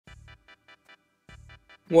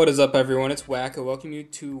What is up, everyone? It's Whack. I welcome you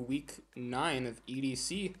to week 9 of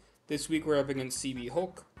EDC. This week we're up against CB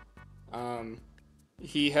Hulk. Um,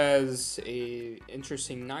 he has a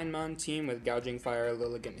interesting 9-mon team with Gouging Fire,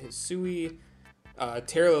 Lilligant Hisui,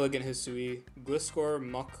 Terra Lilligant Hisui, Gliscor,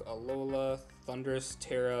 Muck, Alola, Thunderous,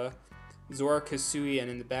 Terra, Zorak Hisui, and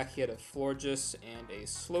in the back he had a Florges and a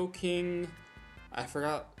Slowking. I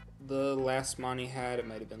forgot the last mon he had. It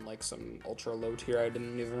might have been like some ultra low tier I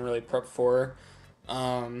didn't even really prep for.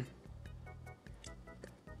 Um,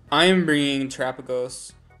 I am bringing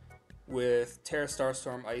Terrapagos with Terra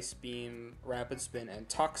Starstorm, Ice Beam, Rapid Spin, and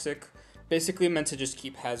Toxic. Basically meant to just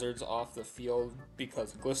keep hazards off the field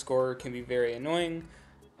because Gliscor can be very annoying.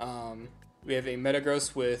 We have a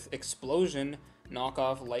Metagross with Explosion,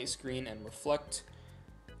 Knockoff, Light Screen, and Reflect.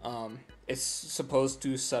 It's supposed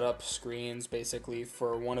to set up screens basically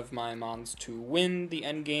for one of my mons to win the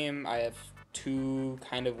end game. I have two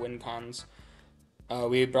kind of win cons.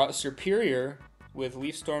 We brought Superior with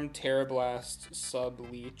Leaf Storm, Terra Blast, Sub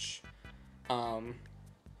Leech.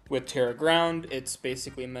 With Terra Ground, it's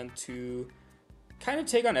basically meant to kind of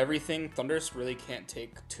take on everything. Thundurus really can't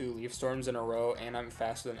take two Leaf Storms in a row, and I'm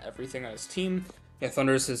faster than everything on his team. Yeah,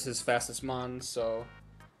 Thundurus is his fastest mon, so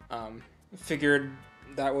figured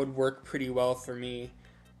that would work pretty well for me.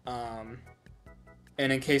 And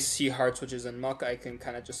in case he hard switches in Muck, I can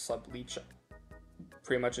kind of just Sub Leech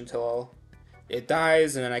pretty much until it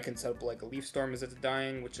dies, and then I can set up like a Leaf Storm as it's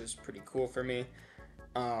dying, which is pretty cool for me.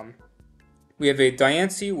 We have a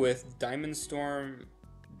Diancie with Diamond Storm,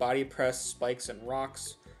 Body Press, Spikes, and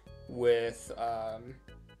Rocks with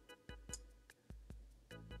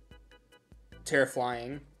Terra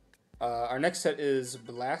Flying. Our next set is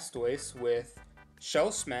Blastoise with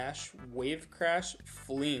Shell Smash, Wave Crash,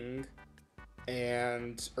 Fling,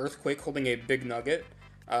 and Earthquake holding a Big Nugget.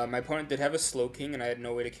 My opponent did have a Slowking, and I had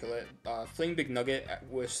no way to kill it. Fling Big Nugget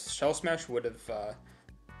with Shell Smash would have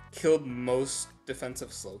killed most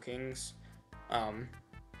defensive Slowkings.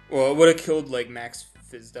 Well, it would have killed like max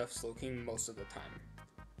Fizz Def Slowking most of the time,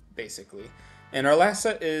 basically. And our last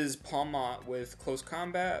set is Palmot with Close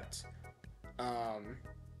Combat,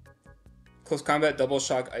 Double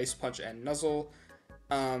Shock, Ice Punch, and Nuzzle.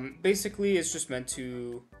 Basically, it's just meant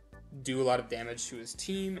to do a lot of damage to his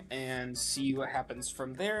team and see what happens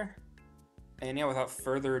from there. And yeah, without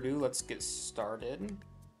further ado, let's get started.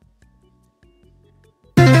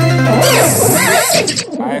 I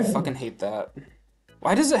fucking hate that.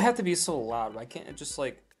 Why does it have to be so loud? Why can't it just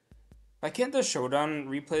like... Why can't the Showdown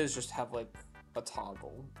replays just have like a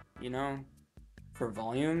toggle, you know? For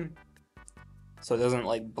volume? So it doesn't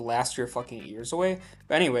like blast your fucking ears away.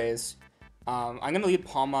 But anyways, I'm gonna lead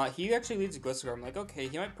Palma. He actually leads Gliscor. I'm like, okay,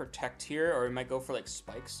 he might protect here, or he might go for like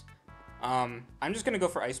spikes. I'm just gonna go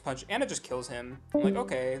for Ice Punch, and it just kills him. I'm like,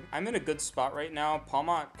 okay, I'm in a good spot right now.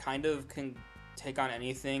 Palma kind of can take on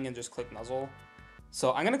anything and just click Nuzzle.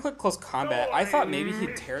 So I'm gonna click Close Combat. I thought maybe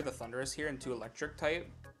he'd tear the Thundurus here into Electric type,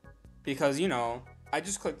 because you know I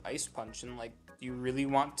just clicked Ice Punch, and like, do you really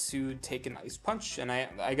want to take an Ice Punch? And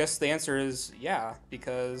I guess the answer is yeah,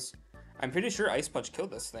 because I'm pretty sure Ice Punch killed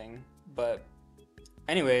this thing. But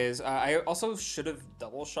anyways, I also should have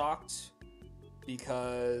Double Shocked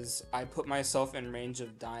because I put myself in range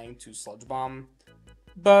of dying to Sludge Bomb.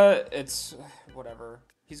 But it's whatever.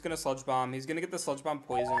 He's gonna Sludge Bomb. He's gonna get the Sludge Bomb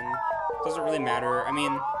poison. Doesn't really matter. I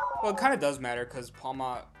mean, well, it kind of does matter because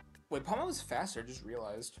Palma... Wait, Palma was faster, just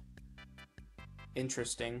realized.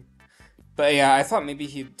 Interesting. But yeah, I thought maybe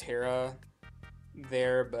he'd Terra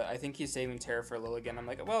there, but I think he's saving Terra for Lilligant. I'm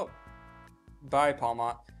like, well, bye,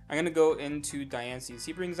 Palma. I'm going to go into Diancie's.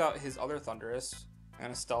 He brings out his other Thundurus. I'm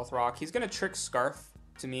going to Stealth Rock. He's going to Trick Scarf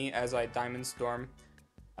to me as I Diamond Storm.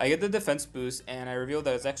 I get the defense boost, and I reveal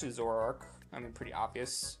that it's actually Zoroark. I mean, pretty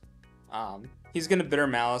obvious. He's going to Bitter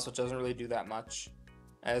Malice, which doesn't really do that much,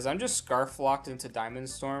 as I'm just Scarf locked into Diamond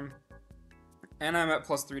Storm. And I'm at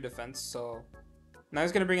 +3 defense, so now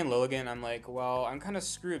he's going to bring in Lilligant. I'm like, well, I'm kind of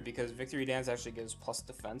screwed because Victory Dance actually gives plus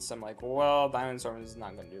defense. I'm like, well, Diamond Storm is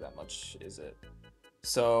not going to do that much, is it?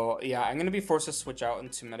 So yeah, I'm going to be forced to switch out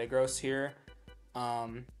into Metagross here.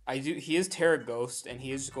 He is Terra Ghost, and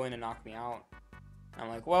he is just going to knock me out. I'm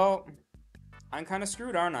like, well, I'm kind of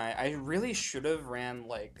screwed, aren't I? I really should have ran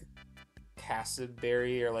like Cassib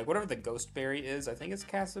Berry, or like whatever the Ghost Berry is. I think it's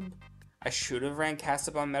Cassib. I should have ran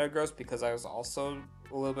Cassib on Metagross because I was also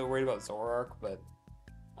a little bit worried about Zoroark, but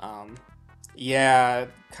yeah,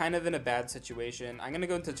 kind of in a bad situation. I'm gonna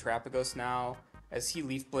go into Terrapagos now. As he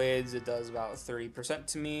Leaf Blades, it does about 30%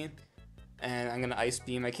 to me, and I'm gonna Ice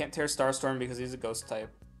Beam. I can't tear Starstorm because he's a Ghost type.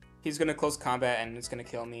 He's gonna Close Combat, and it's gonna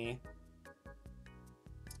kill me.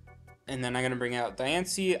 And then I'm going to bring out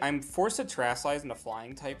Diancie. I'm forced to Terrasilize into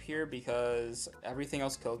Flying type here because everything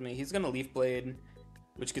else killed me. He's going to Leaf Blade,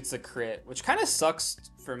 which gets a crit, which kind of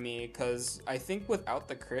sucks for me because I think without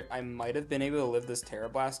the crit, I might have been able to live this Terra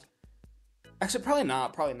Blast. Actually, probably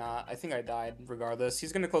not. Probably not. I think I died regardless.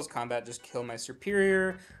 He's going to close combat, just kill my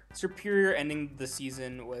Superior. Superior ending the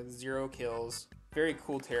season with 0 kills. Very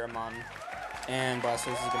cool Terramon. And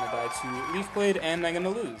Blastoise is going to die to Leaf Blade, and I'm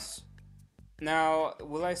going to lose. Now,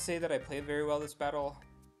 will I say that I played very well this battle?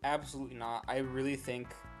 Absolutely not. I really think...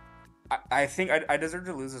 I think I deserve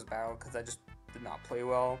to lose this battle because I just did not play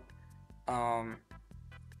well.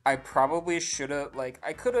 I probably should have...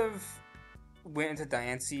 I could have went into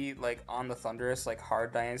Diancie, on the Thundurus,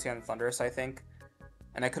 hard Diancie on the Thundurus, I think.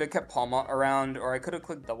 And I could have kept Palma around, or I could have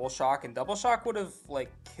clicked Double Shock, and Double Shock would have,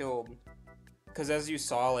 killed. Because as you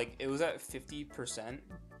saw, it was at 50%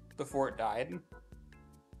 before it died.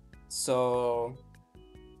 So,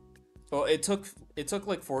 well, it took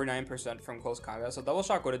 49% from close combat. So Double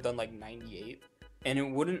Shock would have done 98, and it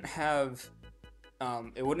wouldn't have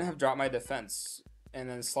dropped my defense, and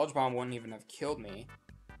then Sludge Bomb wouldn't even have killed me.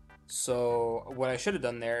 So what I should have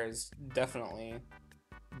done there is definitely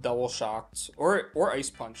Double Shocked or Ice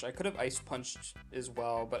Punch. I could have Ice Punched as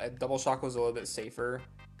well, but Double Shock was a little bit safer,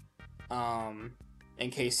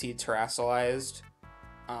 in case he Terrasilized.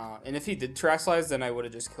 And if he did Terrasilize, then I would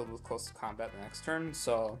have just killed with close combat the next turn.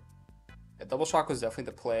 So yeah, Double Shock was definitely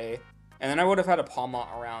the play. And then I would have had a Palma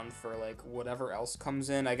around for whatever else comes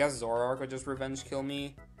in. I guess Zoroark would just revenge kill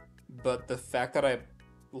me. But the fact that I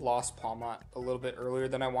lost Palma a little bit earlier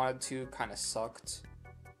than I wanted to kind of sucked.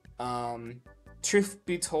 Truth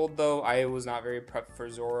be told, though, I was not very prepped for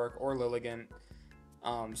Zoroark or Lilligant.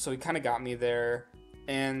 So he kind of got me there.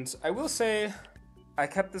 And I will say, I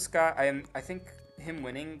kept this guy. I think him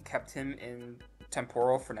winning kept him in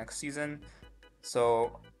Temporal for next season.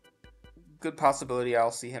 So, good possibility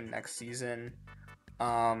I'll see him next season.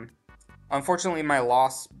 Unfortunately, my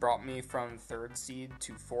loss brought me from 3rd seed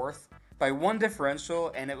to 4th by 1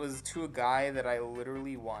 differential, and it was to a guy that I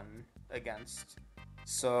literally won against.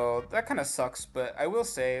 So, that kind of sucks, but I will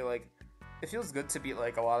say, it feels good to beat,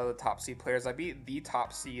 a lot of the top seed players. I beat the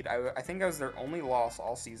top seed. I think I was their only loss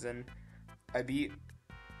all season. I beat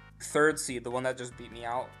 3rd seed, the one that just beat me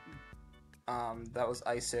out. That was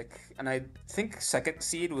Isaac. And I think 2nd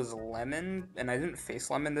seed was Lemon, and I didn't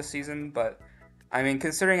face Lemon this season, but, I mean,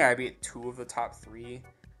 considering I beat 2 of the top 3,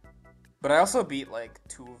 but I also beat,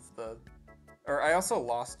 I also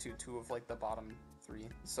lost to 2 of, the bottom 3,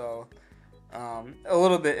 so, a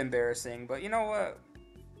little bit embarrassing, but you know what?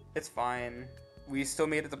 It's fine. We still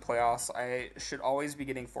made it to playoffs. I should always be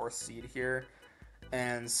getting 4th seed here.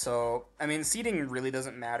 And so, I mean, seeding really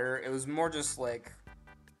doesn't matter. It was more just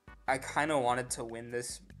I kind of wanted to win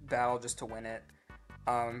this battle just to win it.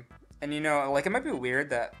 And it might be weird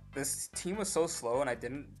that this team was so slow and I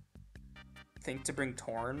didn't think to bring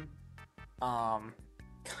Torn.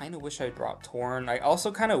 Kind of wish I brought Torn. I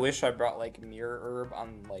also kind of wish I brought Mirror Herb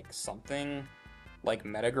on something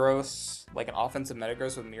Metagross, an offensive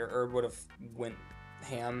Metagross with Mirror Herb would have went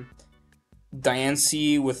ham.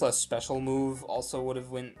 Diancie with a special move also would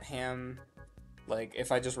have went ham,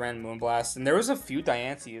 if I just ran Moonblast. And there was a few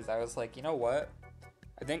Diancies I was you know what?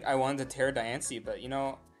 I think I wanted to tear Diancie, but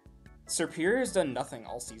Superior has done nothing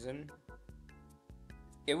all season.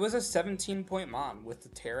 It was a 17-point Mon with the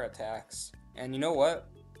Terra attacks. And you know what?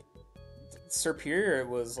 Superior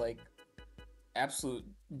was absolute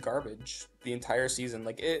garbage the entire season.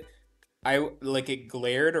 It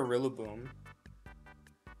glared a Rillaboom.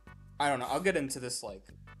 I don't know. I'll get into this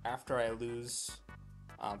after I lose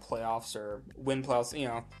playoffs or win playoffs.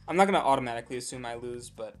 I'm not gonna automatically assume I lose,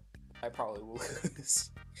 but I probably will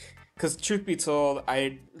lose. Because truth be told,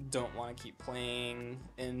 I don't want to keep playing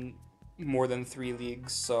in more than 3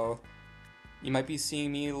 leagues. So you might be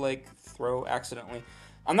seeing me throw accidentally.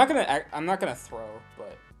 I'm not gonna throw,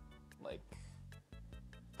 but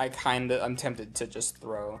I'm tempted to just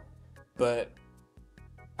throw, but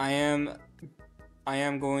I am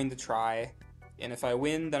going to try, and if I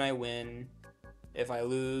win, then I win. If I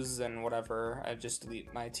lose, then whatever. I just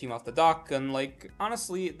delete my team off the dock, and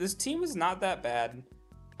honestly, this team is not that bad.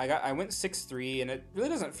 I went 6-3, and it really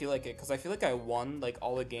doesn't feel like it, because I feel like I won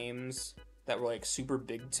all the games that were super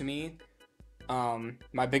big to me.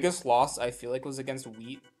 My biggest loss I feel was against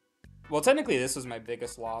Wheat. Well, technically this was my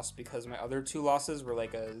biggest loss because my other 2 losses were a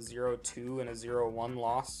 0-2 and a 0-1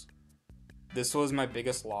 loss. This was my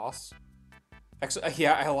biggest loss. Actually,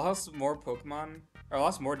 yeah, I lost more Pokemon, or I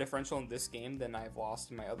lost more differential in this game than I've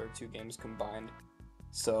lost in my other 2 games combined.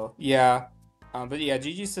 So, yeah. But yeah,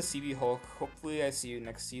 GG's to CB Hulk. Hopefully I see you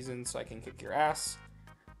next season so I can kick your ass.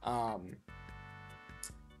 Um,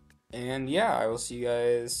 and yeah, I will see you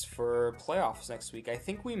guys for playoffs next week. I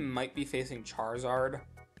think we might be facing Charizard,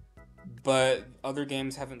 but other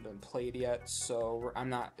games haven't been played yet, so I'm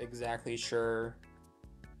not exactly sure.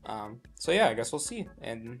 So yeah, I guess we'll see.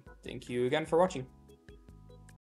 And thank you again for watching.